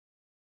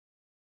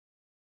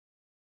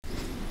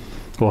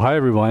Well, hi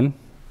everyone.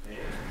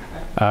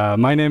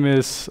 My name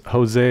is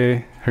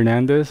Jose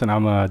Hernandez, and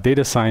I'm a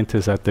data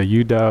scientist at the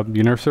UW,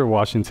 University of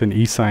Washington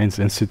eScience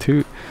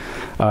Institute.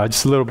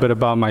 Just a little bit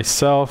about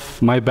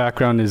myself. My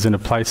background is in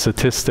applied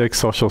statistics,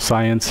 social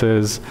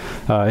sciences,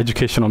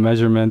 educational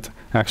measurement,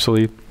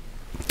 actually.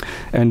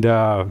 And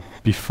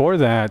before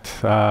that,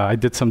 I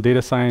did some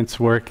data science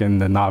work in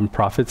the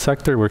nonprofit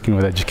sector, working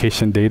with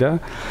education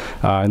data.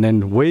 And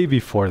then way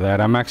before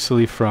that, I'm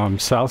actually from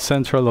South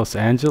Central Los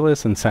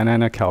Angeles and Santa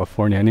Ana,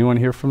 California. Anyone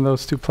here from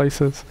those two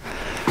places?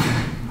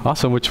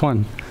 Awesome. Which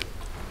one?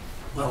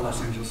 Well,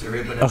 Los Angeles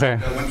area, but okay.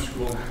 I went to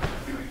school,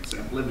 so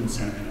I live in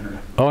Santa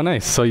Ana. Oh,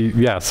 nice. So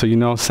you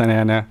know Santa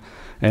Ana.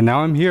 And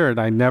now I'm here, and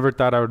I never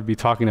thought I would be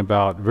talking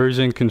about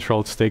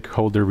version-controlled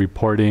stakeholder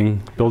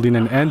reporting, building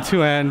an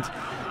end-to-end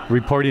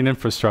reporting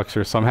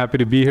infrastructure. So I'm happy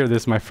to be here.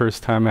 This is my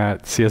first time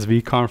at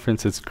CSV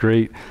conference. It's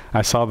great.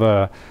 I saw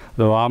the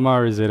llama,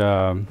 or is it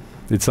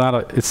it's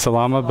the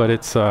llama, but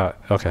it's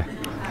okay.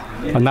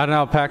 Not an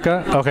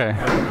alpaca? Okay.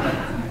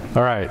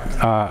 All right.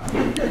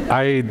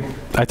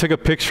 I took a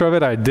picture of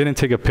it. I didn't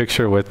take a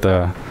picture with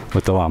the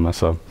llama.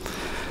 So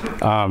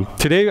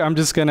today I'm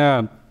just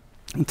gonna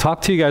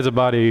talk to you guys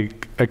about a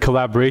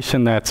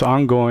collaboration that's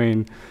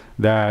ongoing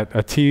that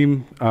a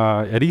team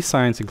at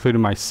eScience, including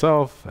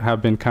myself,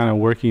 have been kind of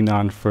working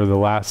on for the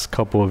last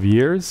couple of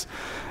years.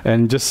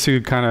 And just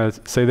to kind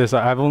of say this,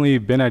 I've only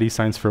been at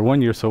eScience for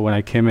 1 year, so when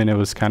I came in, it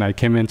was kind of, I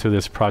came into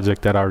this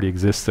project that already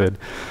existed,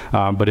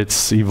 but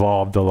it's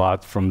evolved a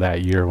lot from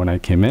that year when I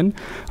came in.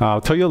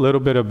 I'll tell you a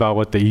little bit about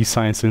what the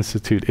eScience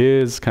Institute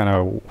is, kind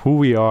of who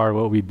we are,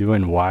 what we do,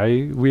 and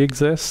why we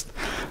exist.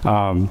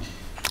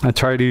 I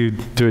try to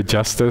do it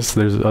justice.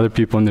 There's other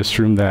people in this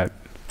room that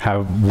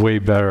have way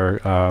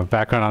better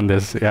background on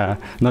this. Yeah,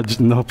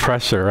 no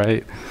pressure,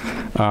 right?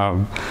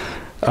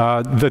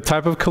 The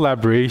type of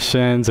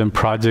collaborations and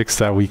projects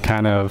that we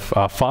kind of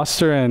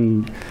foster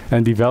and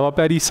develop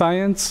at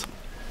eScience.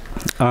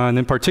 And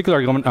in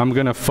particular, I'm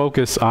going to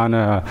focus on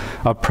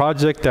a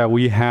project that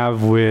we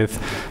have with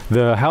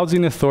the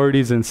housing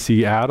authorities in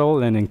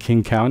Seattle and in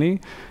King County,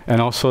 and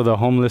also the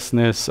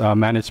homelessness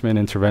management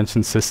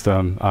intervention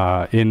system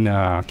in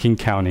King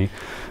County.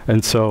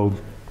 And so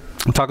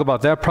I'll talk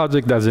about that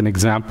project as an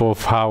example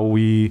of how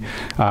we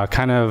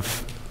kind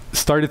of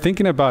started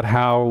thinking about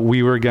how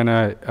we were going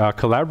to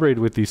collaborate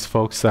with these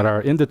folks that are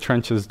in the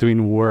trenches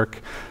doing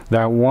work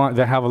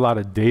that have a lot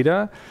of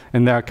data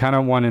and that kind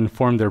of want to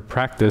inform their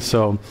practice.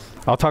 So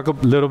I'll talk a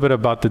little bit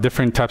about the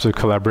different types of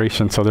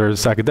collaboration. So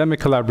there's academic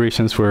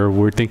collaborations where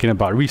we're thinking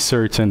about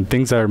research and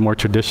things that are more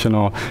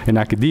traditional in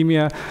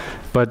academia,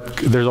 but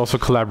there's also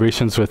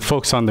collaborations with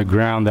folks on the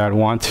ground that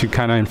want to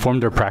kind of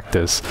inform their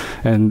practice.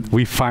 And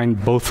we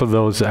find both of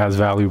those as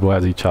valuable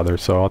as each other.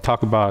 So I'll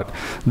talk about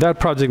that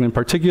project in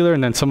particular,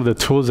 and then some of the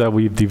tools that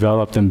we've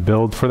developed and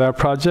built for that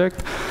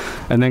project,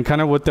 and then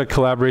kind of what the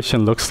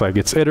collaboration looks like.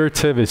 It's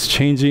iterative, it's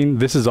changing.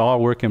 This is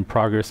all work in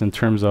progress in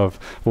terms of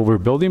what we're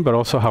building, but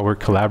also how we're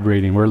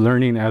collaborating. We're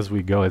learning as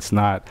we go. It's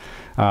not,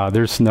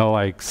 there's no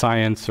like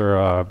science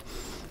or,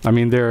 I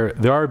mean, there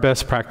are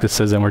best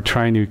practices, and we're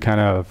trying to kind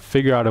of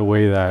figure out a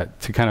way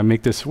to kind of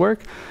make this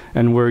work.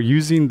 And we're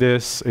using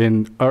this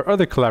in our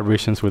other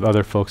collaborations with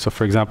other folks. So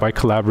for example, I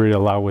collaborate a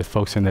lot with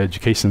folks in the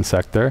education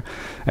sector,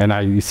 and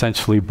I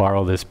essentially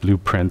borrow this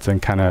blueprint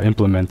and kind of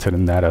implement it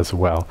in that as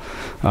well.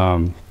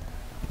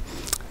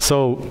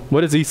 So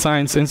what is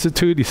eScience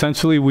Institute?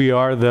 Essentially, we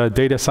are the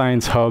data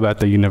science hub at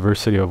the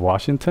University of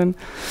Washington.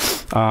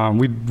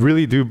 We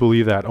really do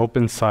believe that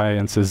open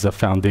science is the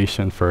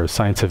foundation for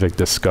scientific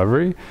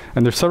discovery.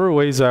 And there's several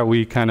ways that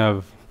we kind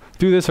of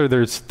do this, or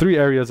there's 3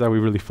 areas that we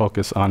really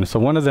focus on. So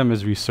one of them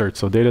is research,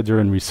 so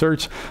data-driven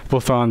research,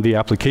 both on the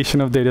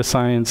application of data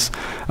science,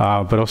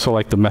 but also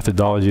like the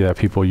methodology that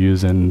people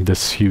use in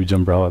this huge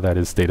umbrella that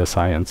is data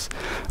science.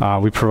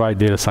 We provide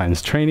data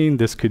science training.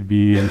 This could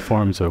be in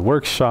forms of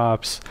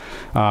workshops.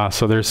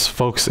 So there's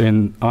folks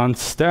on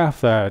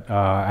staff that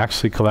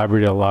actually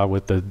collaborate a lot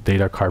with the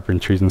data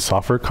carpentries and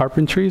software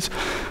carpentries.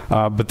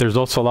 But there's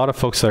also a lot of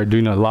folks that are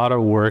doing a lot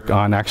of work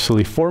on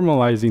actually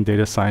formalizing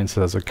data science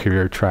as a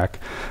career track.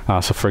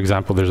 So for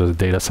example, there's a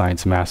data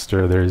science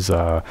master. There's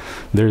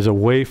a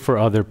way for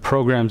other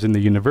programs in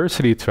the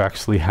university to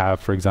actually have,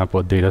 for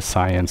example, a data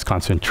science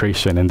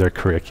concentration in their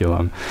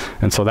curriculum.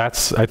 And so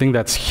I think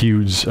that's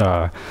huge,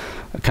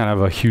 kind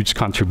of a huge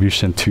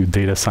contribution to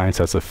data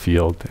science as a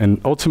field. And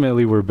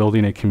ultimately, we're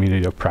building a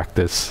community of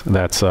practice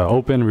that's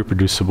open,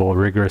 reproducible,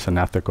 rigorous, and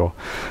ethical.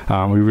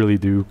 We really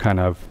do kind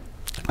of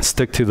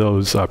stick to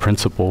those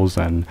principles,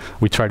 and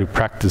we try to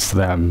practice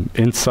them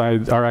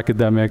inside our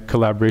academic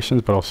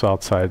collaborations, but also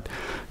outside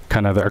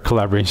kind of our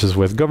collaborations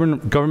with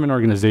government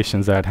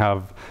organizations that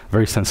have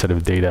very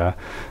sensitive data,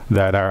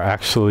 that are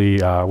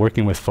actually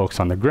working with folks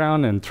on the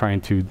ground and trying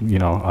to, you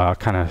know,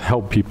 kind of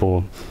help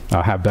people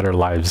have better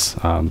lives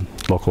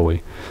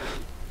locally.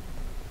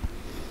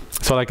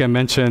 So like I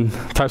mentioned,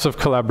 types of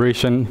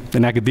collaboration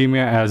in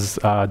academia as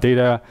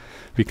data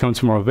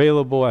becomes more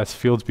available, as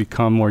fields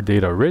become more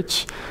data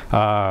rich.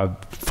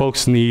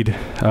 Folks need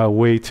a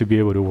way to be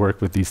able to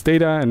work with these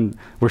data, and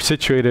we're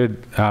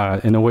situated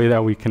in a way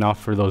that we can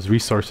offer those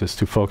resources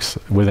to folks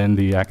within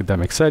the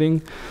academic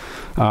setting.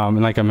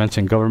 And like I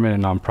mentioned, government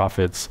and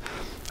nonprofits,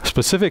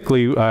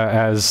 specifically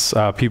as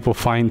people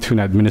fine-tune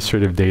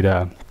administrative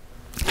data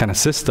kind of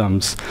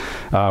systems,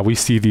 we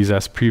see these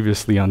as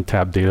previously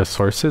untapped data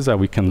sources that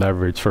we can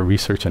leverage for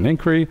research and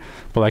inquiry.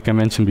 But like I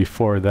mentioned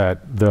before,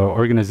 that the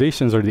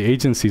organizations or the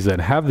agencies that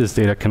have this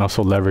data can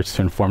also leverage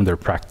to inform their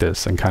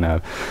practice and kind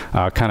of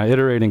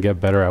iterate and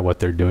get better at what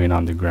they're doing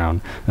on the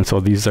ground. And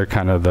so these are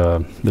kind of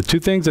the two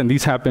things, and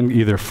these happen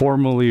either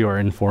formally or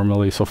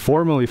informally. So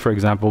formally, for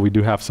example, we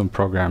do have some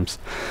programs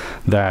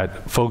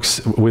that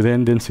folks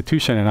within the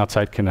institution and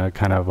outside can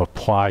kind of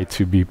apply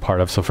to be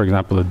part of. So for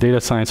example, the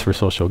Data Science for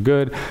Social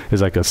Good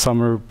is like a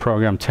summer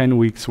program, 10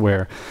 weeks,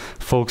 where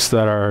folks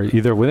that are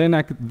either within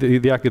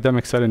the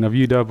academic setting of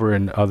UW or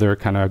in other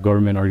kind of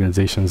government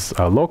organizations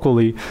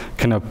locally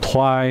can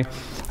apply.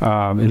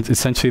 And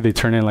essentially, they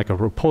turn in like a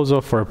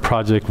proposal for a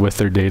project with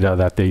their data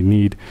that they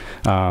need,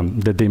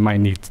 that they might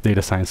need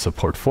data science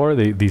support for.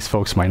 These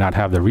folks might not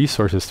have the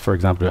resources, for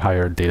example, to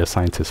hire data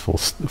scientists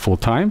full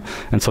time,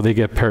 and so they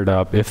get paired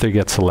up if they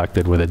get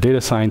selected with a data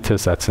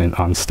scientist that's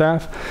on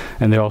staff.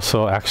 And they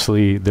also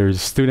actually,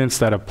 there's students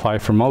that apply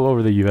from all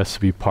over the U.S. to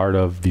be part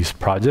of these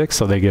projects,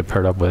 so they get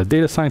paired up with a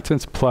data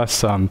scientist plus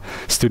some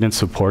student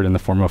support in the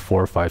form of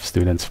 4 or 5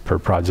 students per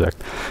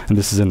project. And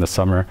this is in the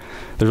summer.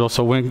 There's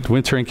also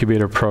winter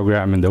incubator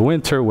program in the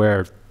winter,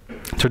 where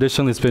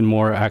traditionally it's been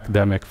more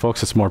academic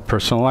folks, it's more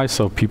personalized,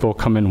 so people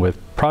come in with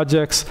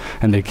projects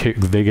and they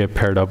get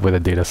paired up with a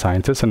data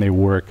scientist and they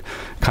work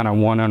kind of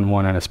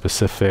one-on-one on a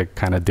specific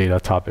kind of data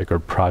topic or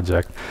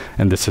project,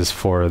 and this is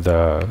for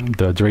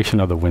the duration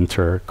of the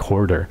winter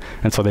quarter.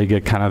 And so they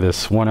get kind of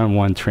this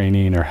one-on-one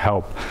training or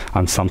help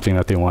on something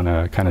that they want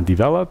to kind of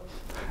develop.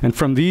 And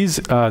from these,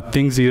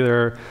 things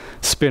either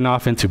spin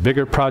off into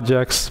bigger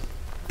projects.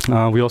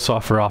 We also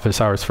offer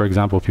office hours, for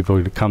example. People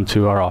would come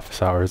to our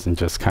office hours and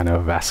just kind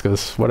of ask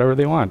us whatever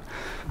they want.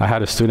 I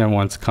had a student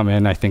once come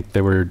in, I think they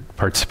were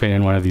participating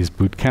in one of these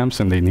boot camps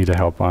and they needed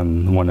help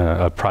on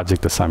a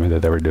project assignment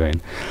that they were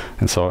doing.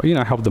 And so,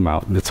 I helped them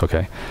out, it's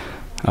okay.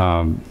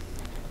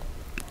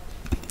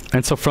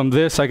 And so from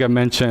this, like I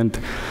mentioned,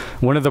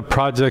 one of the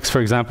projects,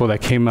 for example,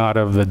 that came out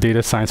of the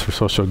Data Science for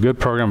Social Good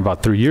program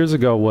about 3 years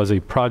ago was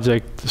a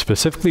project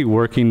specifically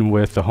working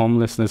with the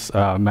homelessness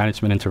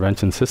management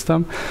intervention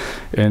system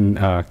in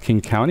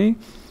King County.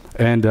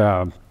 And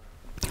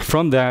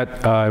from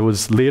that, it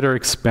was later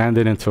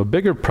expanded into a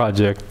bigger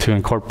project to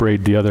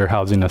incorporate the other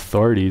housing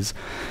authorities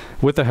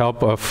with the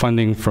help of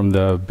funding from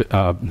the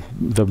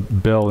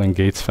Bill and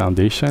Gates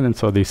Foundation. And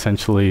so they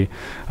essentially,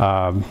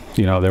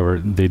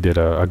 they did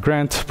a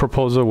grant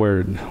proposal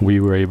where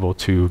we were able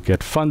to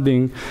get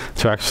funding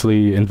to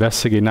actually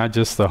investigate not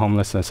just the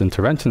homelessness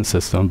intervention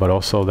system, but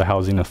also the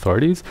housing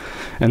authorities.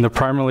 And the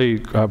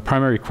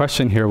primary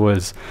question here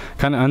was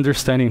kind of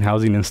understanding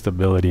housing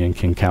instability in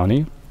King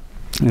County,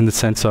 in the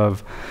sense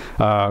of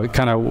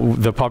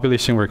the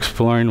population we're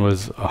exploring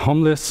was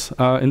homeless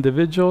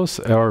individuals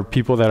or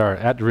people that are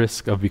at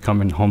risk of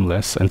becoming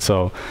homeless. And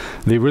so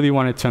they really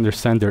wanted to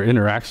understand their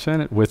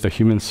interaction with the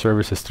human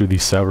services through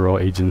these several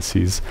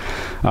agencies.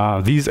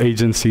 These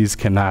agencies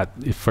cannot,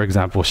 for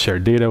example, share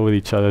data with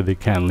each other. They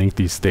can't link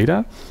these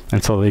data.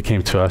 And so they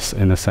came to us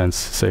in a sense,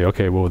 say,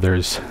 okay, well,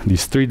 there's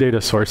these 3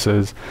 data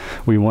sources.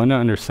 We want to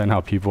understand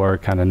how people are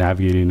kind of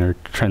navigating or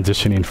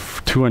transitioning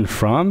to and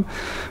from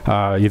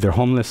either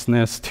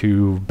homelessness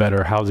to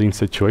better housing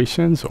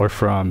situations, or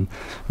from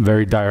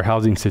very dire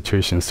housing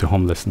situations to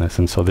homelessness.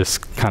 And so this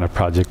kind of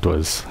project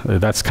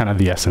that's kind of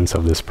the essence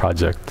of this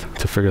project,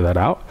 to figure that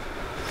out.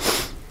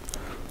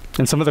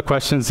 And some of the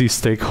questions these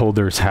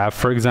stakeholders have,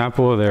 for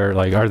example, they're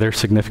like, are there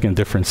significant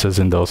differences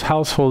in those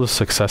households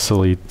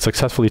successfully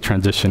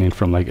transitioning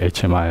from like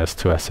HMIS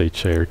to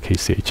SHA or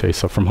KCHA,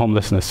 so from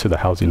homelessness to the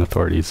housing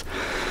authorities?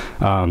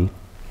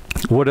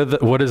 What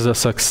does a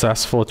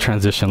successful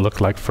transition look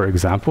like, for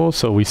example?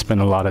 So we spend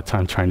a lot of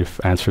time trying to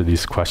answer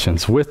these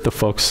questions with the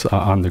folks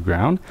on the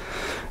ground.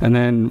 And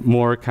then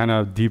more kind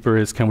of deeper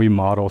is, can we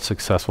model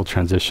successful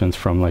transitions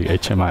from like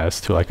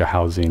HMIS to like a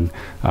housing,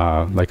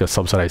 like a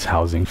subsidized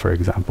housing, for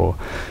example?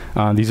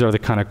 These are the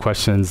kind of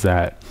questions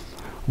that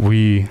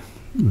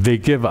they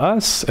give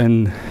us,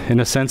 and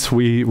in a sense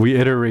we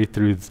iterate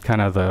through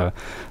kind of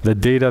the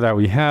data that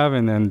we have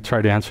and then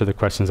try to answer the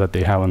questions that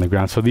they have on the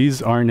ground. So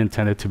these aren't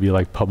intended to be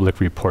like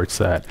public reports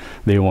that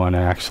they want to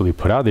actually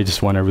put out. They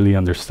just want to really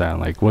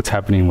understand like what's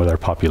happening with our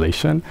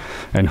population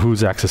and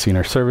who's accessing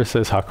our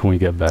services, how can we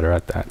get better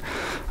at that.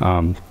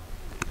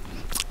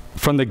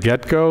 From the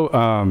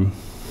get-go,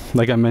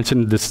 like I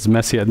mentioned, this is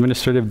messy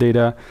administrative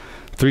data,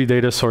 3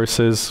 data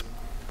sources.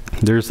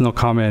 there's no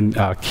common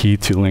key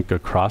to link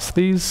across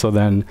these. So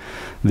then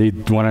they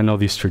want to know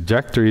these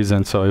trajectories.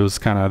 And so it was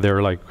kind of, they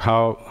were like,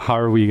 how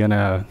are we going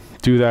to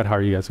do that? How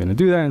are you guys going to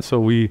do that? And so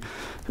we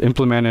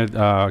implemented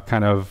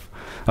kind of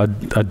a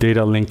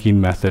data linking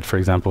method, for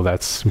example,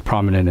 that's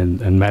prominent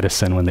in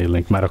medicine when they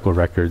link medical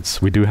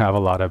records. We do have a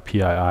lot of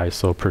PII,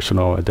 so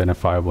personal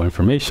identifiable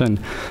information,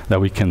 that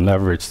we can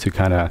leverage to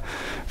kind of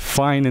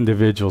find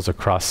individuals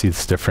across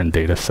these different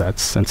data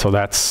sets. And so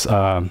that's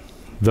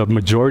the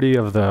majority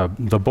of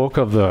the bulk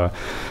of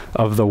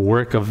the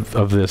work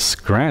of this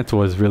grant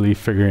was really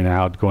figuring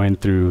out, going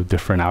through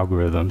different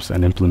algorithms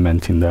and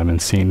implementing them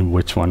and seeing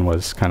which one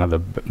was kind of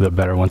the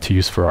better one to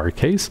use for our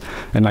case.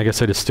 And like I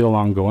said, it's still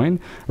ongoing.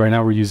 Right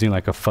now we're using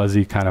like a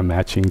fuzzy kind of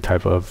matching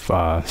type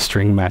of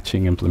string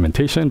matching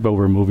implementation, but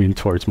we're moving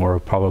towards more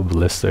of a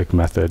probabilistic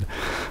method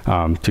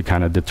to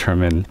kind of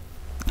determine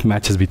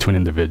matches between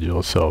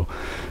individuals. So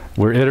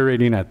we're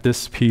iterating at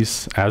this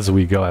piece as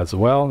we go as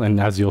well.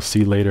 And as you'll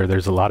see later,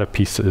 there's a lot of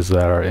pieces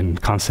that are in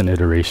constant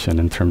iteration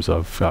in terms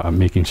of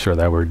making sure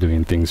that we're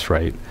doing things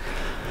right.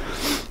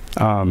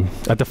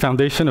 At the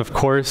foundation, of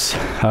course,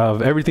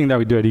 of everything that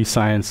we do at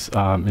eScience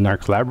in our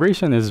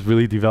collaboration is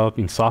really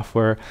developing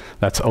software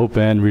that's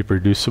open,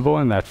 reproducible,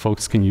 and that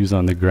folks can use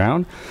on the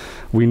ground.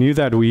 We knew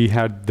that we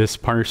had this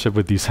partnership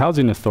with these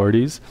housing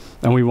authorities,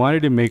 and we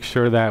wanted to make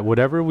sure that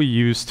whatever we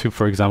use to,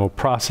 for example,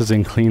 process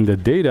and clean the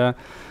data,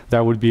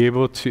 that would be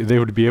able to, they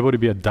would be able to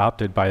be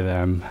adopted by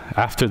them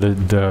after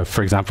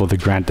for example, the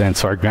grant ends.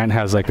 So our grant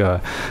has like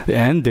a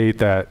end date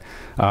that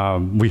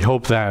we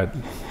hope that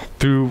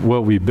through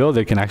what we build,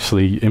 they can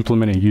actually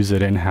implement and use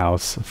it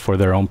in-house for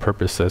their own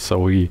purposes. So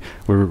we're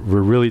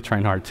really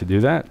trying hard to do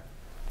that.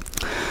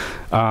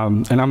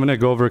 And I'm going to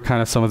go over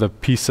kind of some of the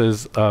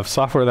pieces of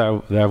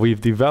software that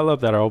we've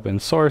developed that are open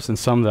source and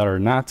some that are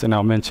not, and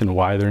I'll mention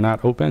why they're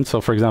not open.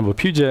 So for example,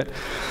 Puget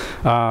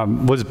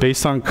was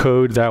based on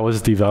code that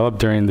was developed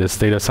during this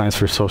Data Science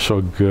for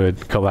Social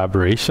Good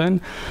collaboration,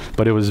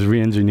 but it was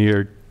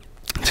re-engineered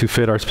to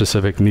fit our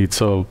specific needs.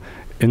 So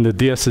in the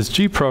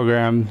DSSG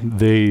program,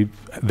 they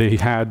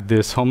had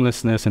this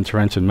homelessness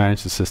intervention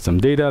management system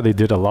data. They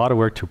did a lot of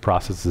work to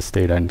process this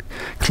data and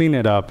clean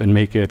it up and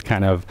make it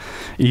kind of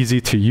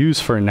easy to use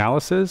for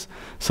analysis.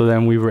 So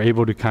then we were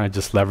able to kind of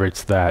just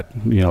leverage that,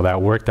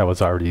 that work that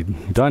was already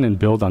done and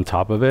build on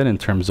top of it in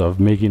terms of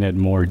making it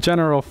more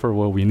general for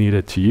what we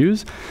needed to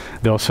use.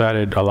 They also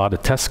added a lot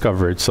of test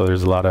coverage. So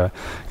there's a lot of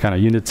kind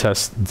of unit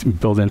tests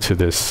built into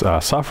this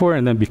software.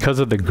 And then because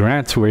of the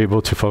grant, we're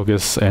able to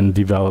focus and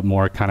develop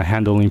more kind of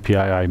handling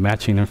PII,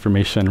 matching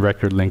information,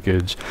 record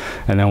linkage,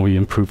 and then we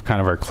improved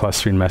kind of our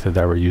clustering method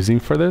that we're using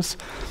for this.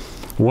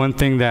 One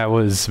thing that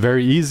was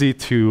very easy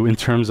to, in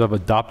terms of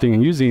adopting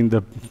and using,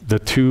 the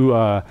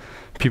two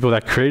people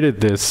that created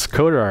this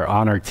code are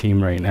on our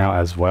team right now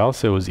as well.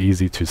 So it was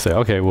easy to say,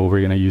 okay, well, we're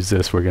going to use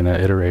this, we're going to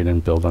iterate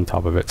and build on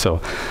top of it. So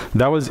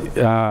that was,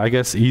 I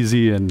guess,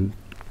 easy in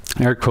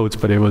air quotes,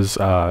 but it was,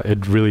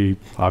 it really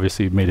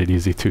obviously made it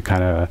easy to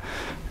kind of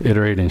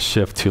iterate and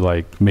shift to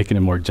like making it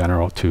more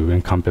general to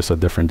encompass the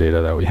different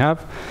data that we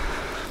have.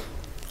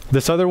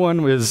 This other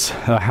one was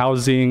a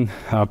housing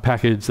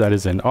package that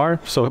is in R.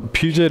 So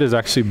Puget is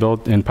actually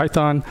built in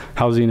Python.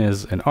 Housing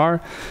is in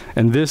R.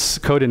 And this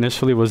code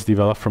initially was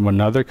developed from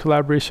another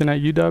collaboration at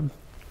UW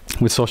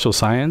with social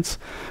science,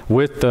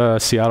 with the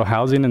Seattle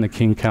Housing and the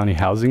King County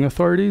Housing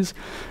Authorities.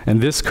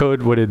 And this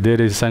code, what it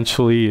did,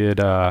 essentially, it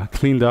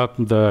cleaned up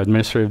the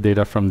administrative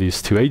data from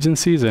these two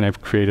agencies, and it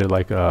created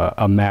like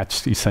a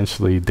matched,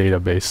 essentially,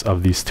 database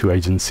of these two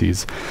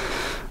agencies.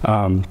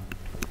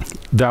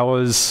 That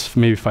was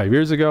maybe 5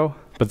 years ago,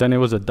 but then it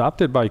was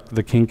adopted by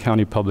the King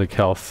County Public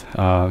Health.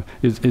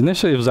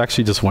 Initially, it was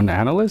actually just one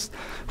analyst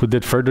who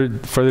did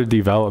further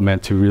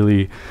development to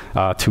really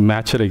to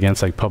match it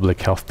against like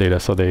public health data.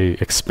 So they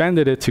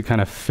expanded it to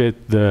kind of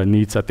fit the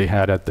needs that they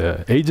had at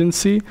the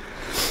agency.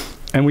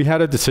 And we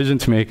had a decision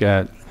to make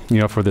at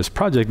for this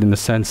project, in the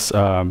sense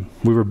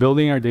we were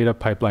building our data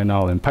pipeline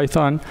all in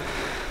Python,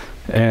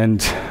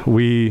 and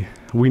we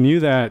knew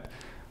that,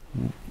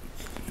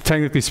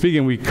 technically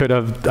speaking, we could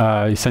have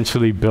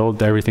essentially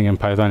built everything in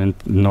Python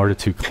in order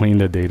to clean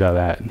the data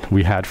that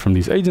we had from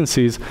these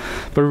agencies,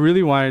 but we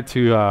really wanted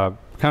to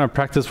kind of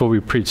practice what we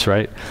preach,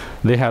 right?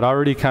 They had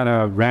already kind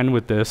of ran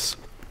with this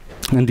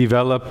and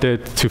developed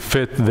it to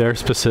fit their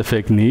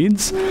specific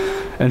needs.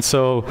 And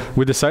so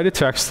we decided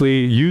to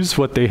actually use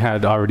what they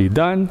had already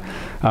done,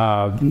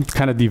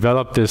 kind of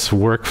develop this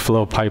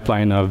workflow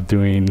pipeline of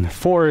doing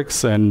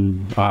forks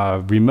and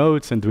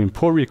remotes and doing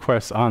pull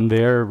requests on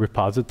their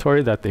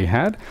repository that they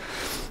had,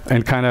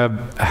 and kind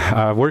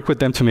of work with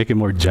them to make it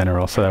more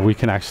general so that we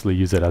can actually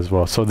use it as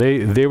well. So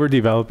they were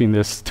developing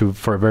this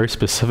for a very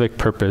specific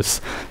purpose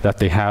that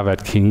they have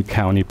at King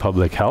County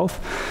Public Health.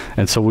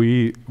 And so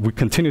we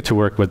continue to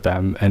work with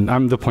them. And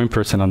I'm the point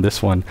person on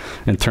this one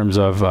in terms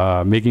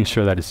of making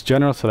sure that it's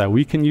general so that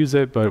we can use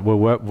it, but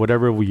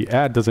whatever we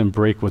add doesn't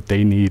break what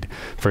they need,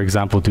 for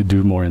example, to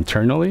do more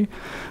internally.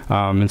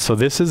 And so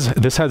this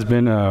has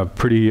been a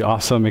pretty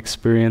awesome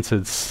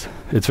experience.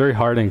 it's very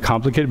hard and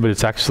complicated, but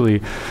it's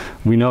actually,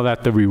 we know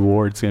that the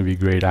reward's going to be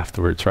great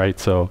afterwards, right?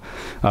 So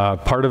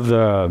part of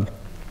the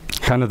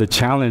kind of the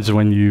challenge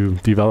when you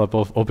develop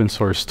open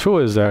source tool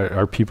is that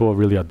are people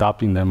really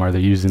adopting them? Are they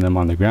using them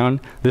on the ground?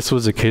 This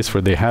was a case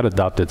where they had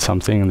adopted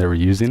something and they were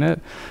using it,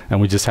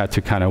 and we just had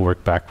to kind of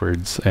work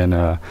backwards.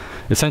 And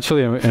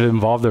essentially, it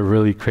involved a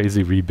really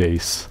crazy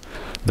rebase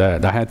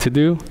that I had to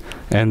do.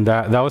 And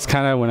that was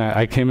kind of when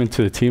I came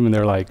into the team and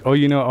they're like, oh,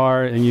 you know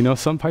R and you know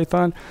some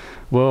Python?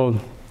 Well,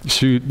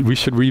 we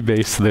should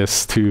rebase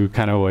this to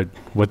kind of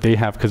what they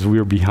have, because we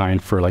were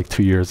behind for like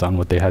 2 years on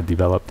what they had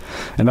developed.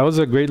 And that was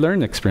a great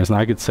learning experience. And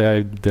I could say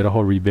I did a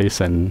whole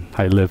rebase and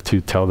I lived to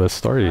tell this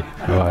story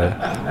about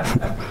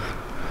it.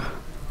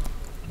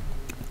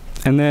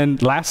 And then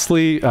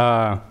lastly,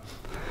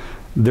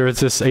 there's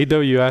this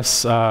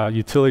AWS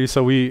utility.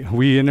 So we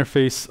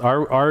interface,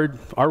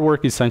 our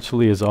work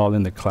essentially is all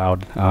in the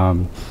cloud.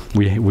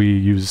 We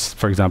use,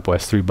 for example,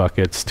 S3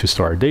 buckets to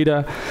store our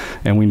data,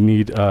 and we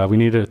needed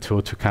a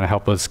tool to kind of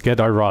help us get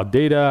our raw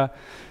data,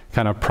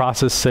 kind of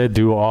process it,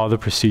 do all the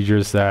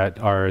procedures that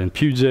are in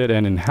Puget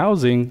and in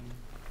housing,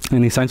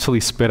 and essentially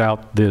spit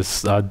out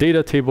this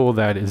data table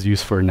that is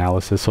used for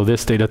analysis. So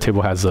this data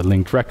table has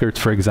linked records,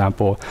 for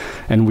example,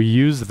 and we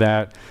use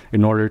that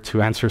in order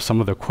to answer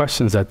some of the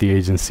questions that the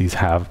agencies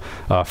have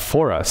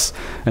for us.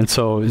 And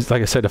so,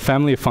 like I said, a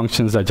family of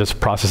functions that just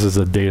processes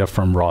the data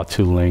from raw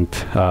to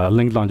linked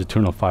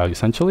longitudinal file,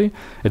 essentially.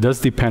 It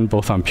does depend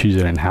both on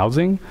Puget and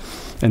housing.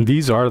 And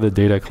these are the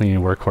data cleaning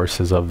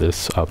workhorses of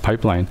this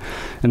pipeline.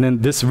 And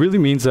then this really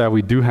means that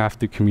we do have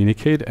to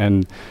communicate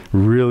and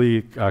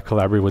really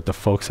collaborate with the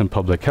folks in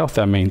public health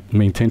that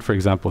maintain, for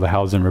example, the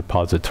housing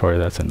repository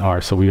that's in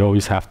R. So we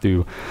always have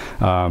to,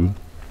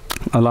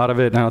 a lot of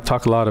it, and I'll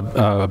talk a lot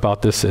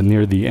about this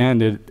near the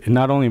end, it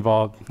not only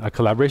involved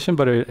collaboration,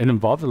 but it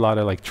involved a lot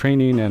of like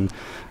training and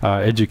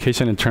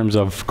education in terms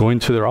of going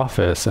to their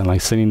office and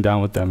like sitting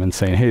down with them and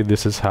saying, hey,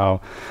 this is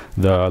how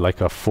like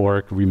a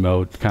fork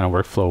remote kind of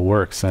workflow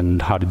works,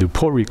 and how to do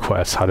pull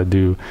requests, how to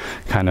do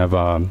kind of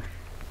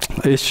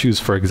issues,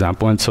 for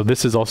example. And so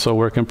this is also a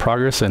work in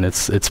progress, and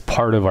it's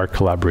part of our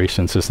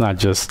collaboration. So it's not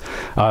just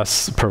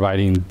us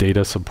providing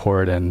data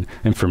support and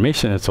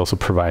information, it's also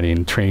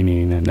providing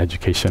training and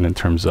education in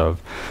terms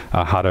of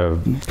how to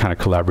kind of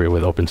collaborate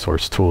with open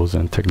source tools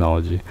and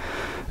technology.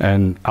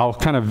 And I'll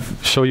kind of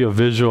show you a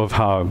visual of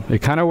how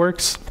it kind of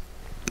works.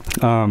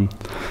 So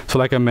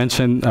like I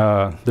mentioned,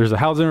 there's a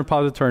housing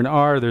repository in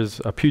R, there's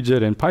a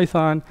Puget in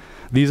Python.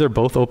 These are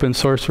both open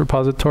source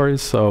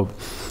repositories, so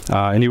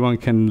anyone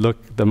can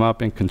look them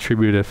up and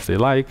contribute if they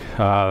like.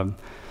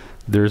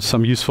 There's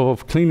some useful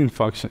cleaning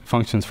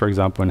functions, for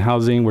example, in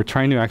housing. We're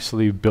trying to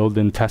actually build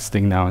in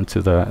testing now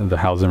into the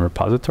housing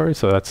repository,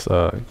 so that's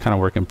kind of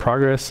work in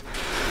progress.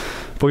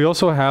 But we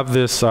also have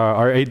this,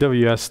 our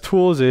AWS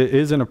tools, it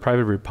is in a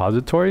private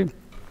repository,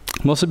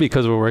 mostly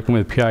because we're working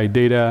with PI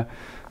data.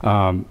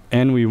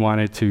 And we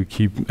wanted to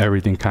keep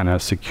everything kind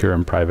of secure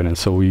and private, and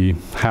so we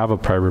have a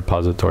private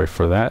repository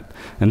for that.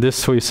 And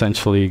this tool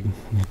essentially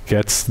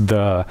gets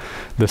the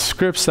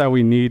scripts that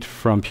we need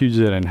from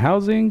Puget and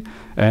housing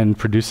and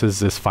produces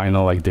this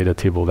final like data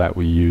table that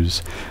we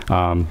use.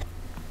 And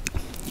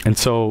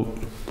so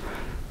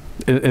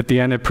at the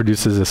end, it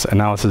produces this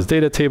analysis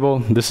data table.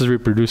 This is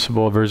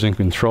reproducible version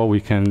control.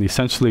 We can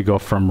essentially go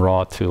from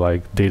raw to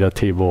like data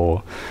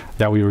table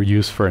that we were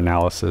used for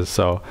analysis.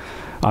 So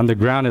on the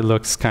ground, it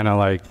looks kind of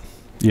like,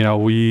 you know,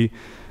 we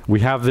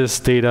have this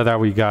data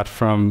that we got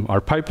from our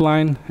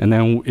pipeline, and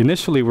then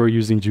initially we're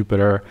using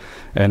Jupyter,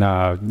 and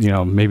you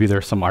know, maybe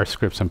there's some R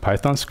scripts and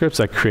Python scripts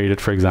that created,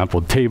 for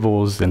example,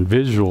 tables and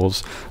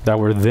visuals that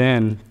were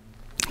then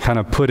kind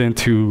of put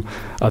into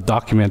a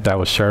document that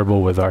was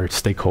shareable with our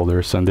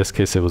stakeholders. So in this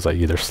case, it was like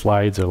either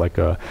slides or like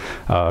a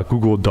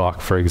Google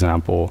Doc, for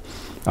example.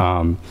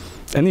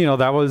 And you know,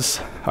 that was,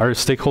 our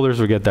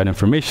stakeholders would get that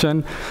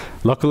information.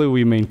 Luckily,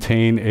 we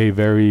maintain a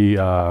very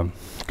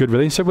good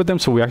relationship with them,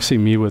 so we actually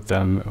meet with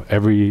them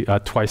every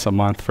twice a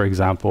month, for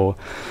example,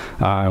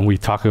 and we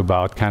talk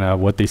about kind of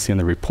what they see in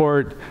the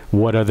report,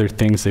 what other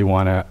things they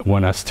want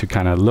us to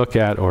kind of look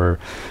at or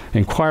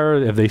inquire.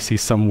 If they see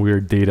some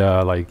weird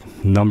data like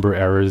number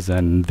errors,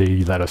 then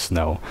they let us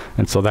know,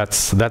 and so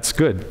that's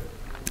good.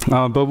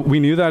 But we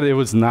knew that it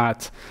was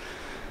not.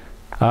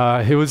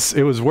 It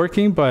was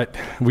working, but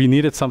we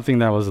needed something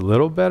that was a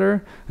little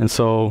better, and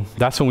so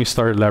that's when we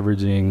started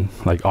leveraging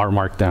like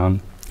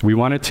Rmarkdown. We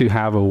wanted to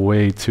have a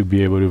way to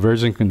be able to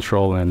version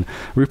control and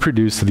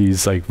reproduce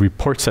these like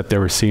reports that they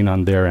were seeing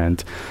on their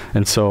end,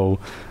 and so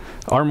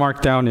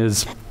Rmarkdown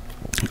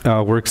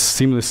works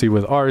seamlessly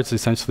with R. It's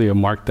essentially a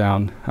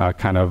Markdown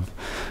kind of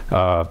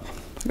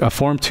a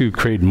form to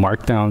create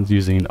markdowns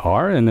using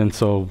R, and then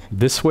so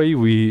this way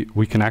we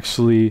can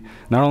actually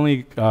not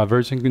only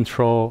version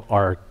control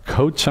our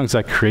code chunks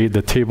that create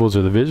the tables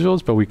or the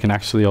visuals, but we can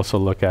actually also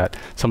look at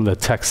some of the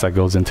text that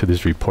goes into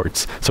these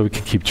reports, so we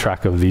can keep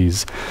track of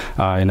these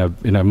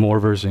in a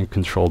more version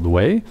controlled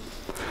way.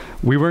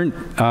 We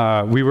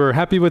were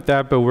happy with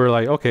that, but we're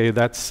like, okay,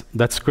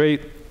 that's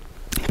great.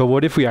 But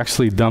what if we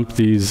actually dump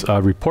these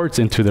reports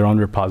into their own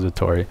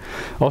repository?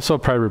 Also a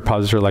private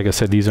repository, like I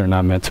said, these are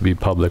not meant to be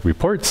public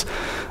reports.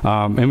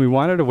 And we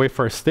wanted a way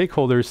for our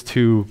stakeholders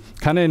to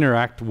kind of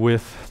interact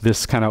with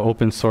this kind of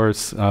open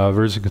source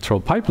version control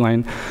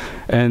pipeline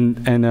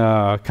and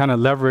kind of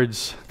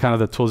leverage kind of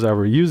the tools that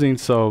we're using.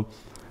 So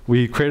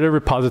we created a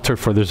repository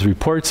for these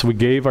reports. We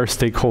gave our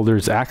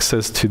stakeholders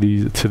access to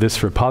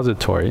this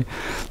repository.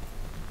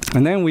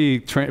 And then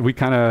we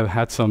kind of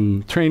had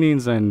some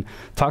trainings and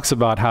talks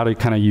about how to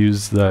kind of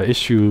use the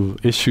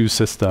issue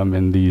system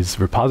in these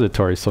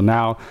repositories. So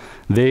now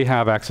they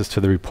have access to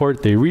the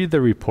report. They read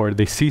the report.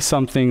 They see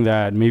something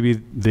that maybe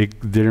they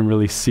didn't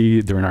really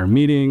see during our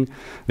meeting.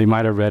 They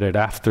might have read it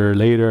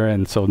later.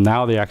 And so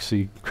now they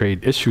actually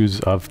create issues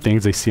of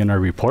things they see in our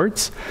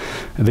reports.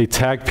 And they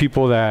tag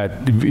people that,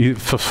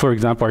 for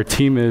example, our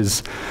team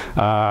is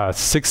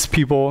 6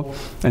 people.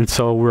 And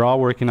so we're all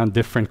working on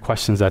different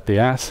questions that they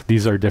ask.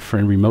 These are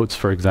different remotes,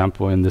 for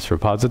example, in this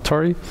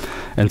repository.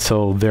 And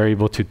so they're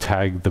able to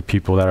tag the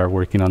people that are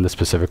working on the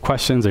specific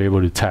questions. They're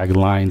able to tag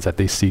lines that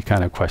they see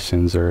kind of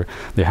questions, or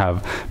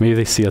maybe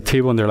they see a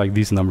table and they're like,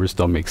 these numbers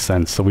don't make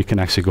sense. So we can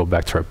actually go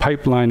back to our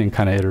pipeline and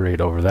kind of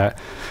iterate over that.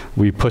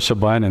 We push a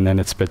button and then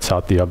it spits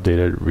out the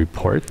updated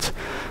report.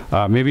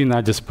 Maybe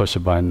not just push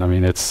a button. I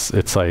mean,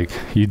 it's like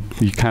you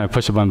kind of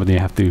push a button, but then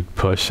you have to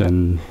push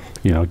and,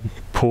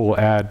 pull,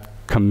 add,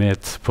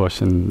 commit, push,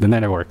 and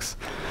then it works.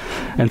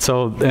 And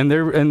so,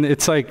 and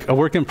it's like a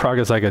work in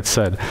progress, like I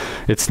said.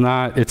 It's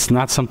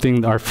not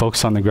something our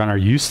folks on the ground are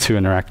used to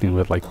interacting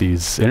with, like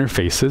these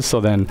interfaces. So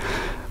then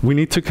we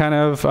need to kind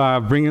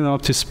of bring them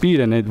up to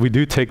speed, and we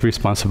do take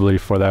responsibility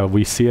for that.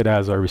 We see it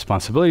as our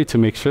responsibility to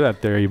make sure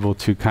that they're able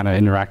to kind of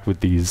interact with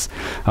these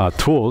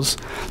tools.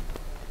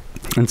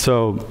 And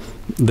so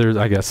there's,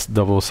 I guess,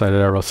 double-sided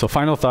arrow. So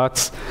final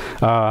thoughts.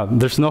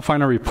 There's no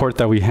final report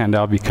that we hand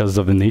out because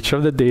of the nature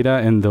of the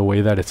data and the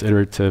way that it's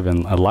iterative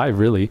and alive,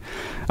 really.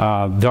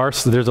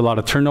 There's a lot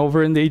of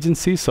turnover in the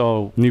agency.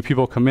 So new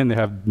people come in, they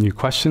have new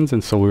questions.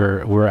 And so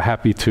we're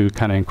happy to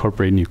kind of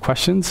incorporate new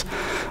questions.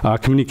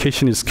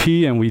 Communication is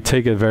key, and we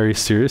take it very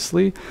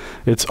seriously.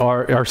 It's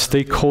our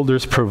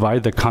stakeholders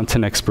provide the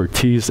content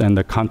expertise and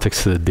the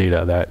context to the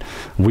data. That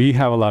we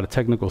have a lot of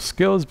technical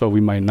skills, but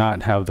we might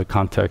not have the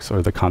context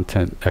or the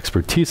content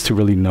expertise to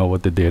really know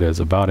what the data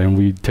is about, and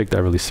we take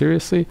that really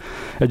seriously.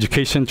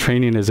 Education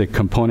training is a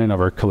component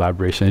of our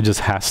collaboration. It just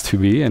has to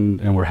be,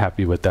 and we're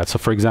happy with that. So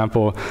for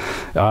example,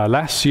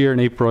 last year in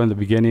April, in the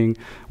beginning,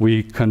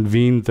 we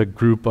convened the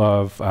group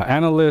of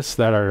analysts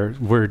that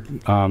were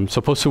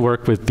supposed to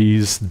work with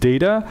these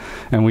data,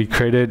 and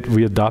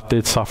we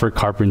adopted software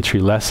carpentry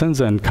lessons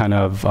and kind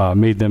of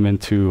made them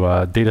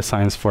into data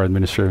science for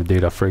administrative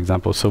data, for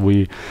example. So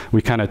we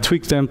kind of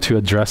tweaked them to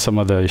address some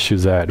of the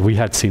issues that we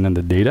had seen in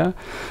the data.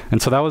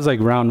 And so that was like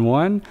round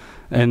 1.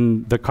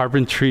 And the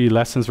carpentry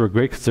lessons were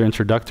great because they're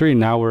introductory.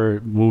 Now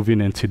we're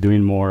moving into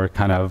doing more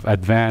kind of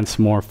advanced,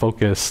 more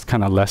focused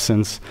kind of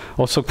lessons.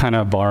 Also kind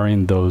of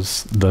borrowing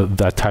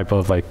that type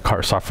of like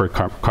software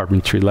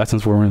carpentry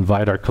lessons where we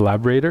invite our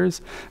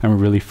collaborators and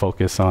we really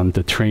focus on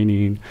the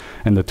training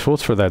and the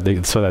tools for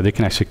that, so that they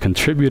can actually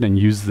contribute and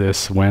use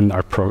this when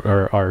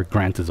our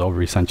grant is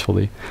over,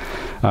 essentially.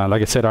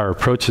 Like I said, our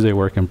approach is a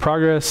work in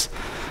progress.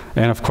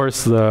 And of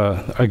course,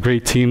 a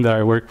great team that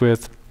I work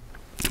with.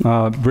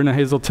 Bruna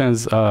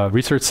Hazelton's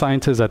research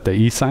scientist at the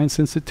eScience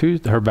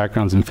Institute. Her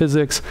background's in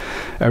physics.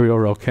 Ariel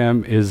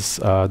Rokem is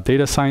a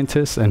data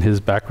scientist, and his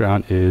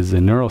background is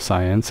in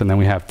neuroscience. And then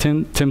we have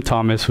Tim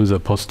Thomas, who's a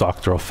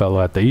postdoctoral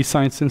fellow at the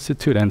eScience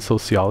Institute and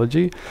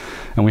sociology.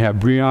 And we have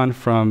Brian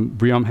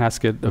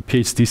Haskett, a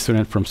PhD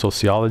student from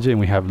sociology. And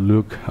we have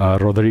Luke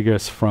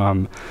Rodriguez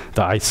from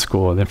the ICE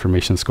school, the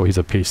information school. He's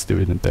a PhD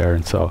student there.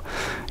 And so,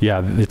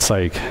 yeah, it's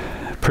like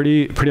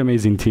pretty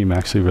amazing team.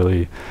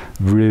 Actually,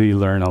 really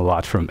learn a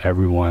lot from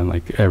everyone.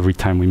 Like every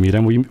time we meet,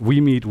 and we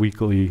meet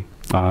weekly,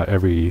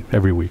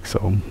 every week,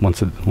 so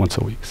once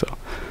a week. So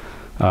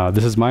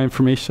this is my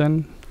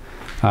information.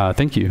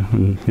 Thank you.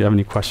 And if you have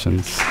any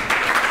questions.